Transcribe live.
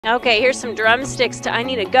Okay, here's some drumsticks to I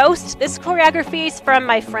Need a Ghost. This choreography is from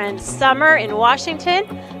my friend Summer in Washington.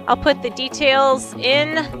 I'll put the details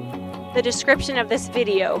in the description of this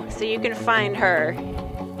video so you can find her.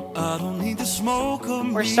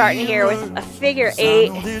 We're starting here with a figure 8.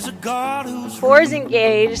 4's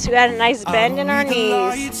engaged. We got a nice bend in our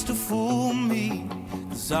knees.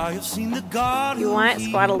 You want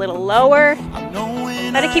squat a little lower.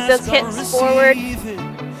 Gotta keep those hips forward.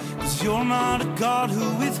 You're not a God who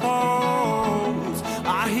withholds.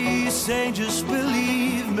 I hear you say, just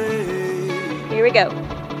believe me. Here we go.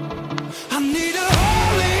 I need a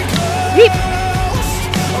Holy Ghost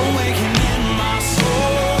awakening my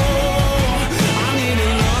soul. I need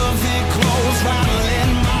a love that glows,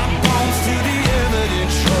 rattling my bones to the evident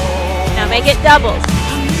shore. Now make it doubles.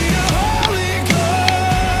 I need a Holy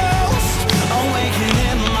Ghost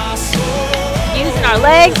awakening my soul. Using our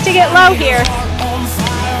legs to get low here.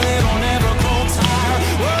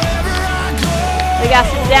 We got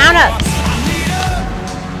some down ups.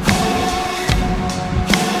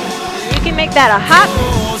 You can make that a hop.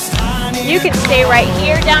 You can stay right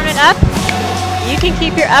here, down and up. You can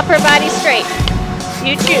keep your upper body straight.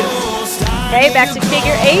 You choose. Okay, back to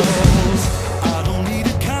figure 8.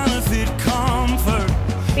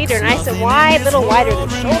 Feet are nice and wide, a little wider than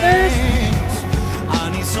shoulders.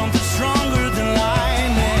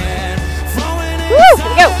 Woo, here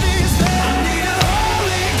we go.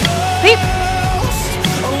 Leap.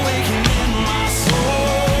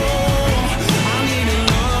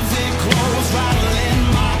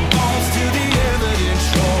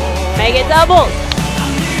 Make it double.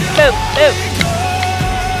 Boom, boom.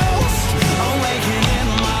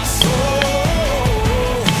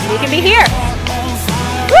 You can be here.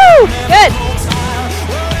 Woo, good.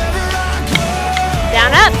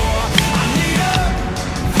 Down, up.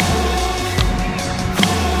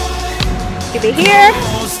 You can be here.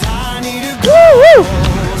 Woo, woo.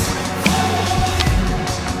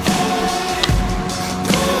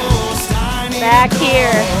 Back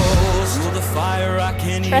here.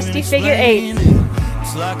 Trusty figure 8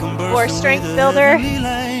 for strength builder.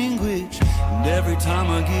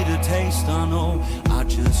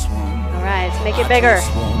 Alright, let's make it bigger.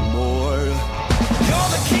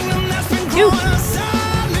 2.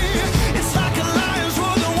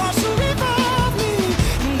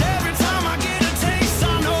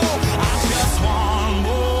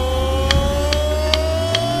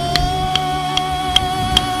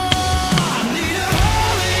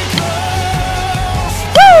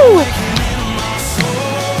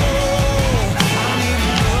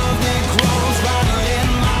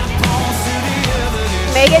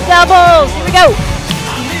 Make it doubles. Here we go.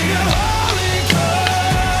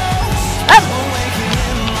 Up.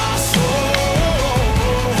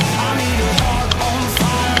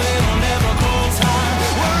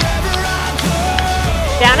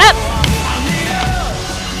 Down, up.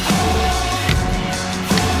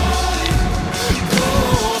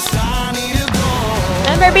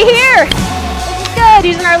 Remember, be here. This is good.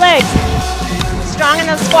 Using our legs. Strong in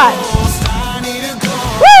those squats.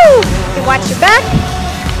 Woo! You can watch your back.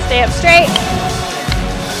 Stay up straight.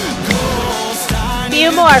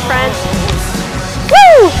 Few more, friends.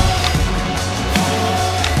 Woo!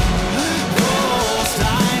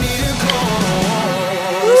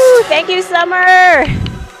 Woo! Thank you, Summer.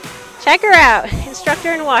 Check her out.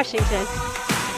 Instructor in Washington.